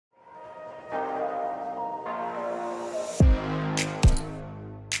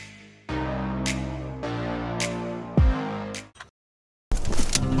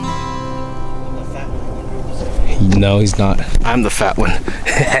No, he's not. I'm the fat one.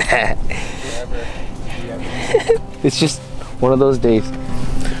 It's just one of those days.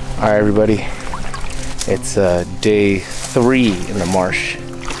 All right, everybody. It's day 3 in the marsh.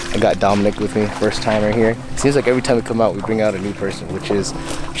 I got Dominic with me, first time right here. Seems like every time we come out, we bring out a new person, which is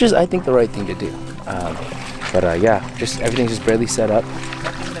I think the right thing to do. Yeah, everything's just barely set up.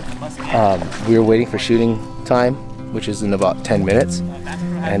 We were waiting for shooting time, which is in about 10 minutes,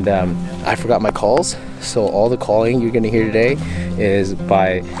 and I forgot my calls. So all the calling you're gonna hear today is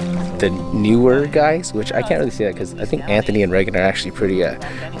by the newer guys, which I can't really say that because I think Anthony and Reagan are actually pretty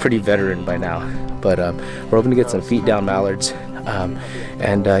veteran by now. But we're hoping to get some feet down mallards,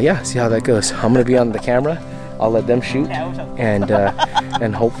 yeah, see how that goes. I'm gonna be on the camera. I'll let them shoot,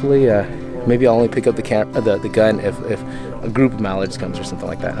 and hopefully maybe I'll only pick up the gun if a group of mallards comes or something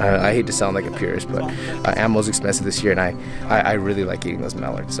like that. I hate to sound like a purist, but ammo's expensive this year, and I really like eating those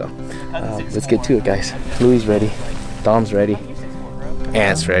mallards. So let's get to it, guys. Louis ready, Dom's ready,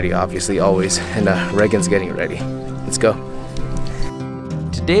 Ant's ready, obviously, always, and Reagan's getting ready. Let's go.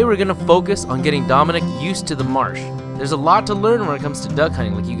 Today we're gonna focus on getting Dominic used to the marsh. There's a lot to learn when it comes to duck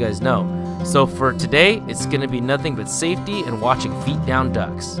hunting, like you guys know. So for today, it's gonna be nothing but safety and watching feet down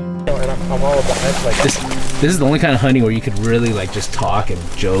ducks. I'm all about it. Like this is the only kind of hunting where you could really like just talk and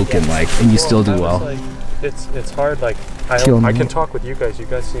joke and you still do well. Like, it's hard. Like I can talk with you guys. You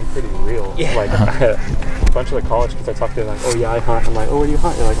guys seem pretty real. Yeah. Like a bunch of the college kids I talk to, like, oh yeah, I hunt. I'm like, oh, what do you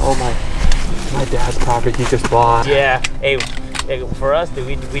hunt? You're like, oh my dad's property he just bought. Yeah. Hey, for us, dude,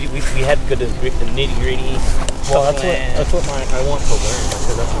 we had to go to the nitty gritty. Well, that's what I want to learn,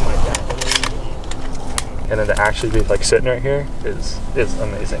 because that's what my dad did. And then to actually be like sitting right here is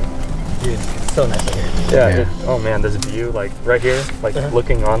amazing. Dude, it's so nice right here. Yeah. Oh man, this view, like right here, like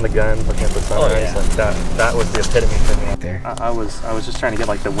looking on the gun, looking at the sunrise, like that was the epitome for me. There. I was just trying to get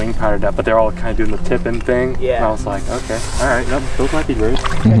like the wing powdered up, but they're all kind of doing the tip-in thing. Yeah. And I was like, okay, all right, those might be great.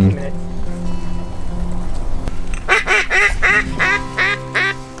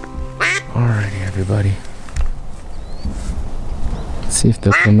 Alrighty, everybody. Let's see if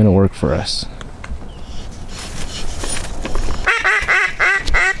this is gonna work for us.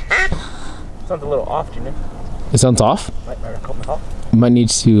 Sounds a little off, Jimmy. It sounds off? Might need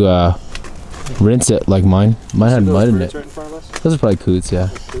to rinse it like mine. Mine had mud in it. Those are probably coots, yeah.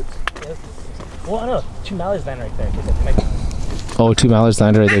 Well, I don't know. 2 mallards landed right there. Oh, 2 mallards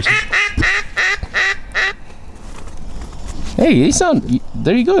landed right there too. Hey, you sound.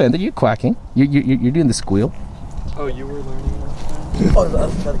 There you go, Anthony. You're quacking. You're doing the squeal. Oh, you were learning that? Oh, the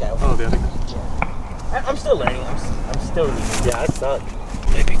other guy. Oh, the other guy. Yeah. I'm still learning. I'm still learning. Yeah, I suck.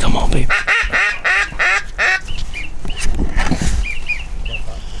 Baby, come on, baby.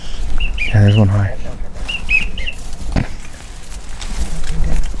 Yeah, there's one high.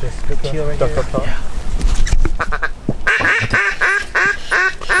 Just chill right here. Yeah.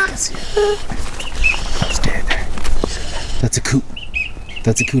 I can see it. Stay there. That's a coot.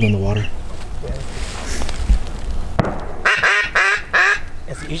 That's a coot on the water.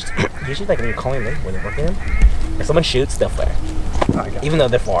 It's usually like when you're calling them, when you're working them, if someone shoots, they'll flare. Even though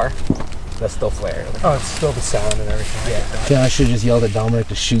they're far, they'll still flare. Oh, it's still the sound and everything. Yeah, I should have just yelled at Dominic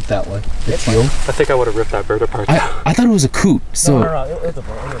to shoot that one. The teal. I think I would have ripped that bird apart. I thought it was a coot. So No, it's a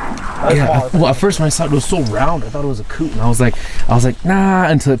bird. Yeah. Well, at first when I saw it was so round, I thought it was a coot, and I was like, nah,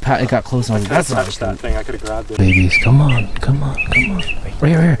 until it got close. And I was like, that's not a that thing. I could have grabbed it. Babies, come on.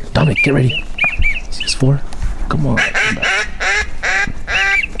 Right here. Dominic, get ready. 6'4". Come on. Come back.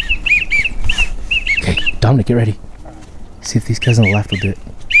 Okay, Dominic, get ready. See if these guys on the left will do it.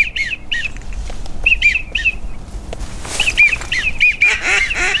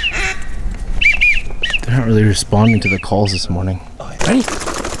 They're not really responding to the calls this morning. Ready?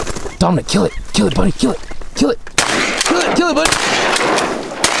 Dominic, kill it. Kill it, buddy. Kill it. Kill it. Kill it, buddy.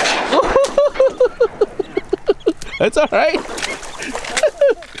 That's all right.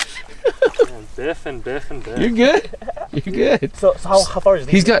 Biff and biff. You're good. You're good. So how far is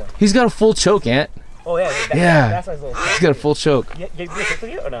He's got a full choke, Ant. Oh yeah. That's a little. He's got a full choke. You bring a choke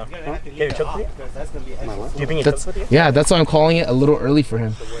with you or no? You have your choke with you? Do you bring your choke with you? Yeah, that's why I'm calling it a little early for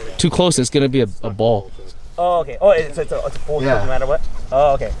him. Too close, it's gonna be a ball. Oh okay. Oh, it's a full choke no matter what.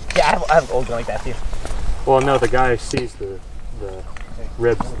 Oh okay. Yeah, I have an old gun like that too. Well, no, the guy sees the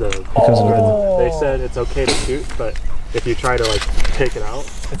ribs. They said it's okay to shoot, but if you try to like take it out,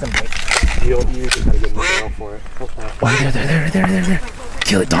 it's a break. You usually gotta get more barrel for it. Okay. Oh, there.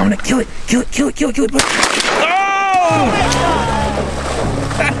 Kill it, Dominic. Kill it, buddy. Oh!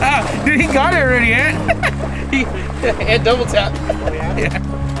 Dude, he got it already, Ant. Ant double tap. Yeah.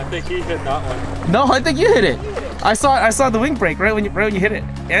 I think he hit that one. No, I think you hit it. I saw the wing break right when you hit it.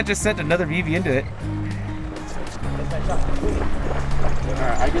 Ant just sent another BB into it.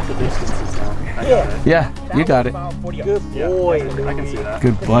 Alright, I get the distances now. Yeah, you got it. Good boy. I can see that.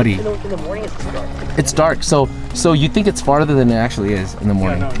 Good buddy. In the morning it's dark. It's dark, so you think it's farther than it actually is in the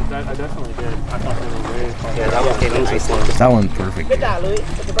morning. Yeah, no, I definitely did. I thought they were way farther. Yeah, that one came in nice. That one's perfect. Good job, Louis.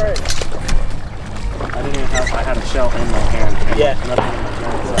 That's a bird. I didn't even have, I had a shell in my hand. Yeah. Nothing in my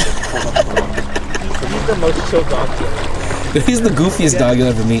hand, so I just pulled up the one. He's the most chill dog here. He's the goofiest dog you'll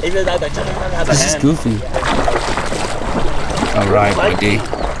ever meet. Even though He's just goofy. All right, buddy.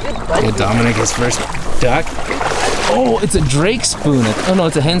 Yeah, Dominic, his first duck. Oh, it's a Drake spoon. Oh no,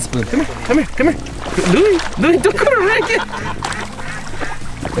 it's a hen spoon. Come here. Louis, don't go to Reagan.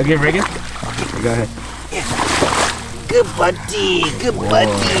 Okay, Reagan. Go ahead. Good buddy.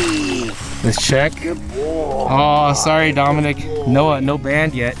 Let's check. Oh, sorry, Dominic. No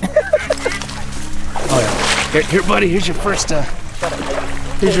band yet. Oh yeah. Here, buddy. Here's your first duck. Right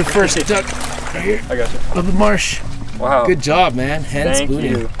here. I got you. Of the marsh. Wow. Good job, man. Hen Thank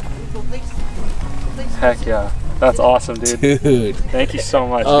spooning. you. Heck yeah. That's awesome, dude. Dude. Thank you so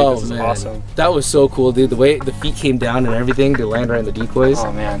much, dude. Oh, This is man. awesome. That was so cool, dude. The way the feet came down and everything to land right in the decoys.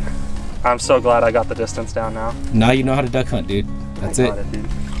 Oh, man. I'm so glad I got the distance down now. Now you know how to duck hunt, dude. That's it. Dude.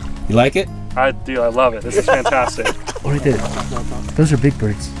 You like it? I do. I love it. This is fantastic. Oh, right there. Those are big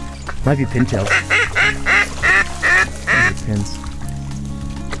birds. Might be pintails. Those are pins.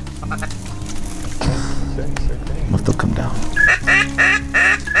 What if they'll come down?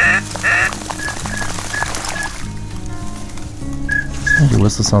 Oh, your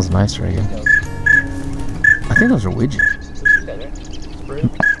whistle sounds nice, Reagan. I think those are widgeons.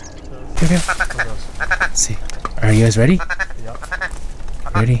 Here. Let's see. Are you guys ready?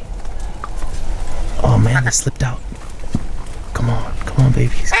 Ready? Oh man, they slipped out. Come on,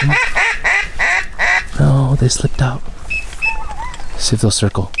 babies. Come on. No, they slipped out. See if they'll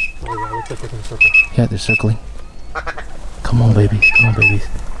circle. Oh, yeah, looks like they're gonna circle. Yeah, they're circling. Come on, babies.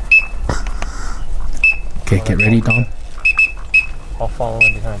 Okay, get ready, Dom. I'll follow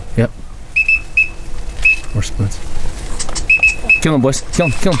in behind. Yep. More spoons. Kill him, boys. Kill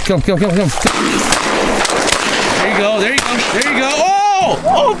him. There you go.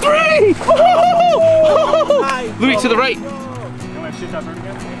 Oh, 3! Louis, to the right.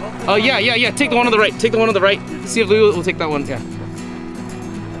 Oh, yeah. Take the one on the right. See if Louis will take that one. Yeah.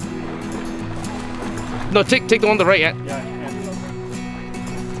 No, take the one on the right. Yeah.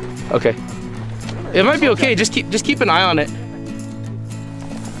 Okay. It might be okay. Just keep an eye on it.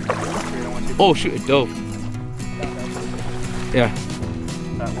 Oh shoot! It dove. Yeah.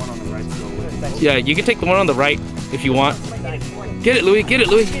 That one on the right still away. Yeah, you can take the one on the right if you want. Get it, Louis. Get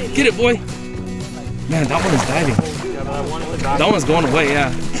it, boy. Man, that one is diving. That one's going away. Yeah.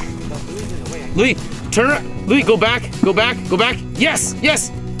 Louis, turn it. Louis, go back. Yes.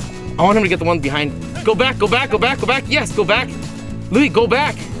 I want him to get the one behind. Go back. Yes, go back. Louis, go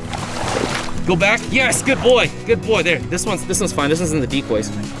back. Yes, good boy. There. This one's fine. This one's in the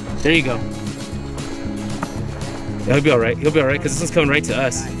decoys. There you go. Yeah, he'll be all right because this one's coming right to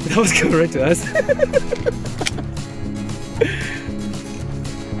us. That one's coming right to us.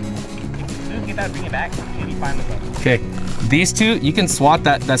 Get that, bring it back. You'll be fine with that. Okay, these two you can swat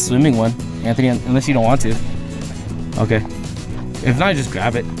that swimming one, Anthony, unless you don't want to. Okay. If not, just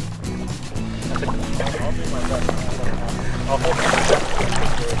grab it.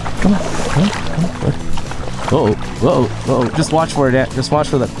 Come on, bud. Whoa. Just watch for it, just watch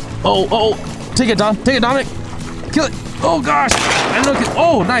for that. Oh, take it, Dominic. Kill it. Oh gosh, I don't know.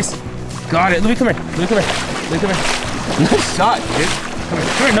 Oh, nice. Got it. Louis, come here. Nice shot, dude. Come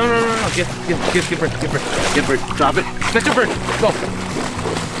here. No. Get bird. Drop it. Fetch your bird. Go.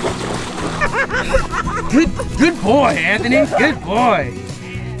 Good boy, Anthony. Good boy.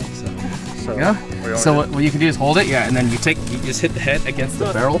 Yeah. So what you can do is hold it, yeah, and then you just hit the head against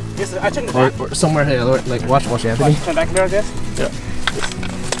the barrel, or somewhere here. Like watch Anthony. Turn back there, I guess. Yeah.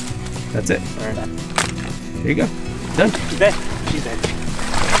 That's it. All right. There you go. Done. She's dead.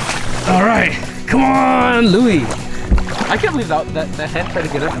 All right. Come on, Louis. I can't believe that head tried to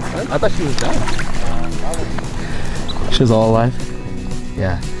get up and swim. I thought she was done. She was all alive.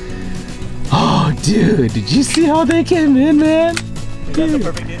 Yeah. Oh, dude, did you see how they came in, man? Dude.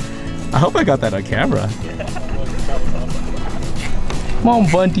 I hope I got that on camera. Come on,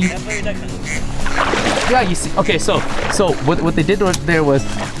 Bunty. Yeah, you see. Okay, so what they did there was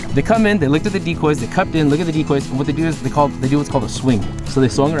they come in, they looked at the decoys, they cupped in, look at the decoys. And what they do is they do what's called a swing. So they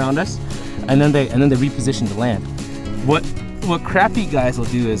swung around us, and then they reposition to land. What crappy guys will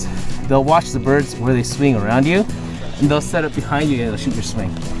do is they'll watch the birds where they swing around you, and they'll set up behind you and they'll shoot your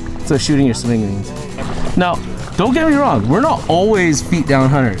swing. So shooting your swing means. Now, Don't get me wrong, we're not always feet down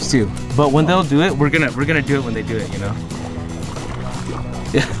hunters too. But when they'll do it, we're gonna do it when they do it, you know?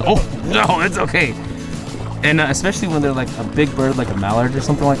 Yeah. Oh, no, it's okay. And especially when they're like a big bird, like a mallard or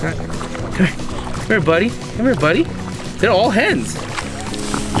something like that. Come here, buddy. Come here, buddy. They're all hens.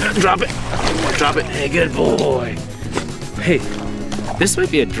 Drop it. Drop it. Hey, good boy. Hey, this might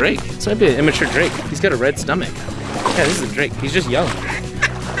be a drake. This might be an immature drake. He's got a red stomach. Yeah, this is a drake. He's just young.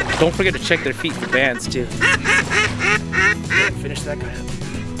 Don't forget to check their feet for bands too. Finish that guy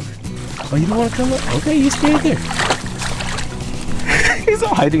up. Oh, you don't want to come up? Okay, you stay right there. He's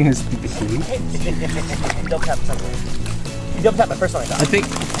all hiding his feet. You double tap something. You double tap the first one I got. I think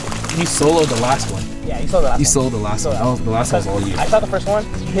you soloed the last one. Yeah, you soloed the last one. You soloed the last one. The last one was all you. I shot the first one,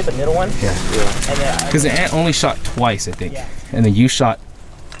 you hit the middle one. Yeah. And then because the ant only shot twice, I think. Yeah. And then you shot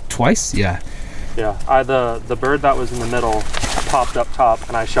twice? Yeah. Yeah, the bird that was in the middle popped up top,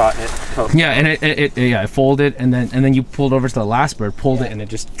 and I shot it. Yeah, and it folded, and then you pulled over to the last bird, pulled it, and it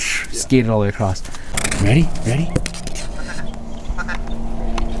just skated all the way across. Ready? Ready?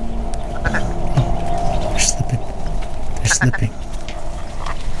 They're slipping. They're slipping.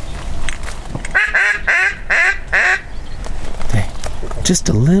 Okay, just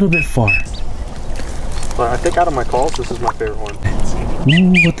a little bit far. But I think out of my calls, this is my favorite one.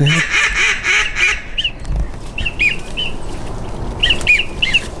 Ooh, what the heck?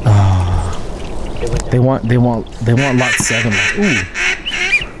 They want lot 7. Ooh.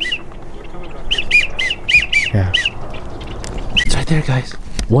 Yeah. It's right there, guys.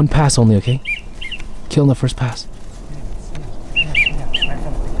 One pass only, okay? Kill in the first pass.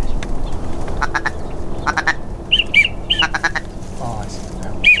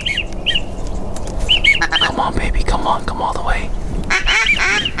 Come on, baby. Come on. Come all the way.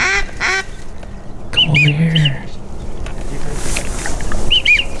 Come over here.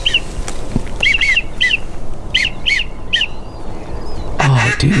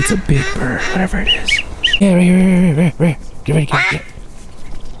 Oh, dude, it's a big bird, whatever it is. Yeah, right here. Get ready, get.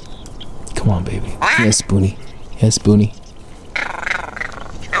 Come on, baby. Yes, Spoonie. Yes, Spoonie.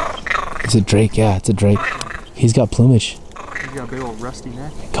 It's a drake, yeah, it's a drake. He's got plumage. He's got a big old rusty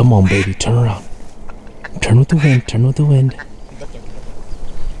neck. Come on, baby, turn around. Turn with the wind, turn with the wind.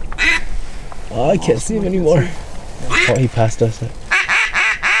 Oh, I can't see him anymore. Oh, he passed us.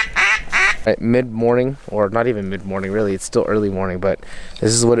 Right, mid-morning, or not even mid-morning really, it's still early morning, but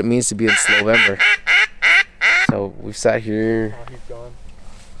this is what it means to be in Slovember. So we've sat here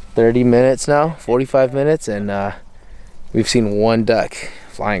 30 minutes now, 45 minutes, and we've seen one duck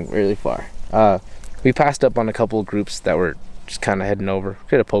flying really far. We passed up on a couple of groups that were just kind of heading over.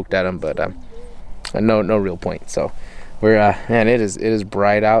 Could have poked at them, but no real point. So we're man, it is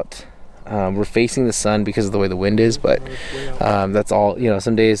bright out. We're facing the sun because of the way the wind is, but that's all, you know.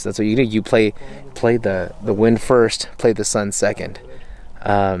 Some days that's what you do. You play the wind first, play the sun second.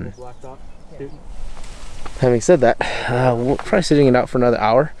 Having said that, we're probably sitting it out for another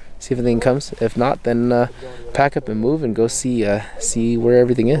hour, see if anything comes. If not, then pack up and move and go see where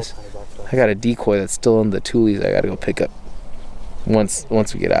everything is. I got a decoy that's still in the tulies. I gotta go pick up once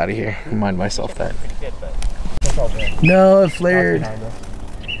we get out of here. Remind myself that. No, it flared.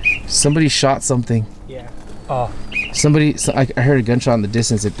 Somebody shot something. Yeah. Oh. I heard a gunshot in the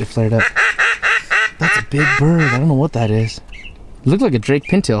distance. It flared up. That's a big bird. I don't know what that is. It looked like a Drake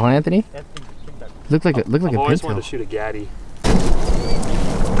pintail, huh, Anthony? Looked like a pintail. I've always wanted to shoot a gaddy. You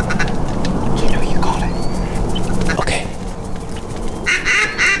know you got it. Okay.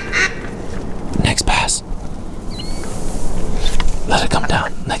 Next pass. Let it come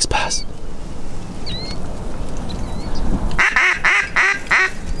down. Next pass.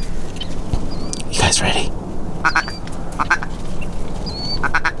 You guys ready?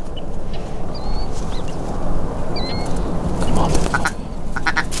 Come on.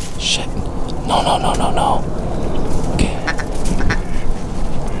 Shit. No. Okay.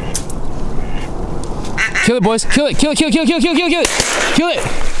 Kill it, boys. Kill it. Kill it.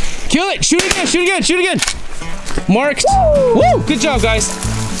 Shoot again. Marked. Woo! Good job, guys.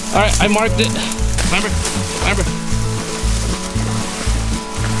 All right, I marked it. Remember.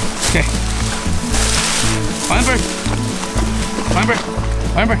 Okay.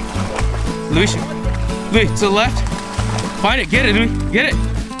 Remember. Louis, to the left. Find it. Get it, Louis. Get it.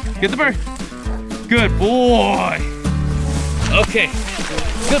 Get the bird. Good boy. Okay.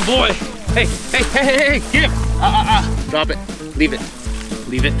 Good boy. Hey. Get him. Drop it. Leave it.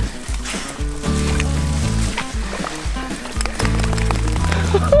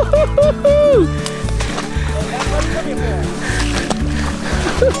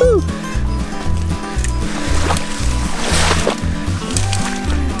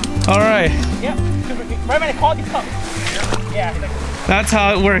 All right. Yeah. Right when I called, you come. Yeah. That's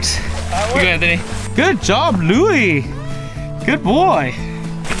how it works. Good, Anthony. Good job, Louie. Good boy.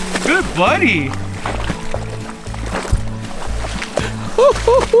 Good buddy.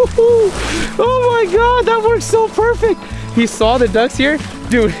 Oh my God, that works so perfect. He saw the ducks here.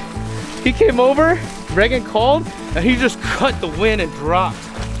 Dude, he came over, Reagan called, and he just cut the wind and dropped.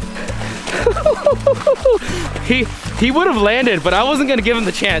 He would have landed, but I wasn't gonna give him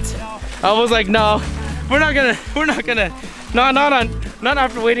the chance. I was like, no, we're not gonna, no, not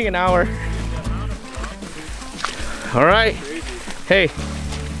after waiting an hour. All right, hey,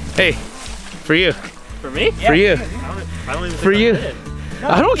 for you. For me? For you. I don't even For you. No,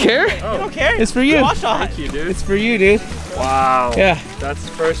 I don't care. Oh. You don't care? It's for you. Thank you, dude. It's for you, dude. Wow. Yeah. That's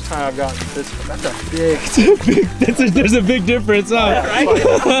the first time I've gotten this. That's a big. There's a big difference, huh? Yeah, right?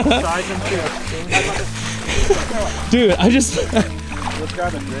 Dude, I just. Let's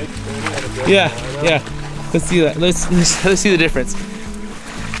grab a drink. Yeah. Let's see that. Let's see the difference.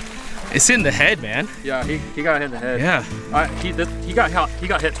 It's in the head, man. Yeah, he got hit in the head. Yeah. He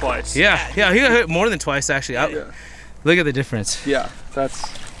got hit twice. Yeah, he got hit more than twice actually. Yeah. Look at the difference. Yeah, that's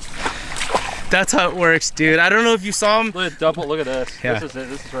how it works, dude. I don't know if you saw him. look at this. Yeah. This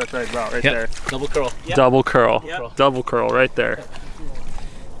is what it's right about right Yep. there. Double curl. Yep. Double curl. Yep. Double curl right there.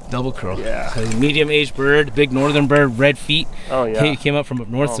 Double curl. Yeah. Medium-aged bird, big northern bird, red feet. Oh yeah. He came up from up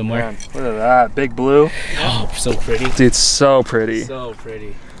north somewhere. Man. Look at that, big blue. Oh, so pretty. Dude, so pretty. So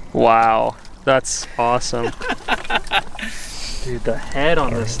pretty. Wow, that's awesome. Dude, the head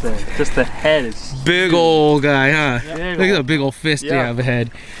on this thing, just the head is Big old guy, huh? Big Look at ol'. the big old fist Yeah. you have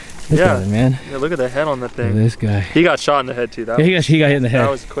ahead. Look Yeah. at it, man. Yeah, look at the head on that Look thing. at this guy. He got shot in the head too. That Yeah, he got hit in the head. That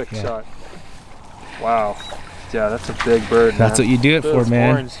was a quick Yeah. shot. Wow. Yeah, that's a big bird. That's what you do it for, Those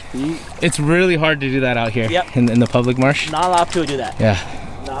man. orange feet. It's really hard to do that out here. Yep. In the public marsh. Not allowed to do that. Yeah.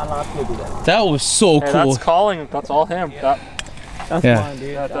 Not allowed to do that. That was so Hey, cool. that's calling. That's all him. That's Yeah. fine,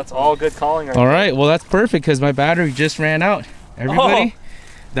 dude. That's all good calling. Right All right, well that's perfect because my battery just ran out. Everybody, Oh.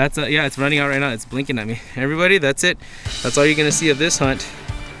 that's yeah, it's running out right now. It's blinking at me. Everybody, that's it. That's all you're gonna see of this hunt.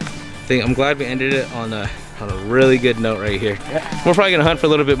 I'm glad we ended it on a really good note right here. Yeah. We're probably gonna hunt for a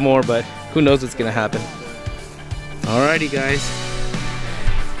little bit more, but who knows what's gonna happen. Alrighty, guys.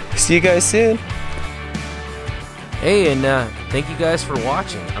 See you guys soon. Hey, and thank you guys for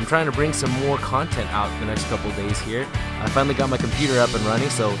watching. I'm trying to bring some more content out the next couple of days here. I finally got my computer up and running,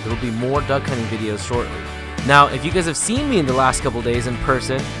 so there'll be more duck hunting videos shortly. Now, if you guys have seen me in the last couple of days in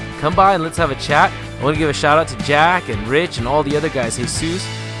person, come by and let's have a chat. I want to give a shout out to Jack and Rich and all the other guys, Jesus,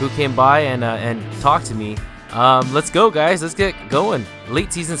 who came by and talked to me. Let's go, guys. Let's get going.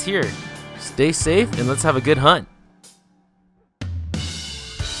 Late season's here. Stay safe and let's have a good hunt.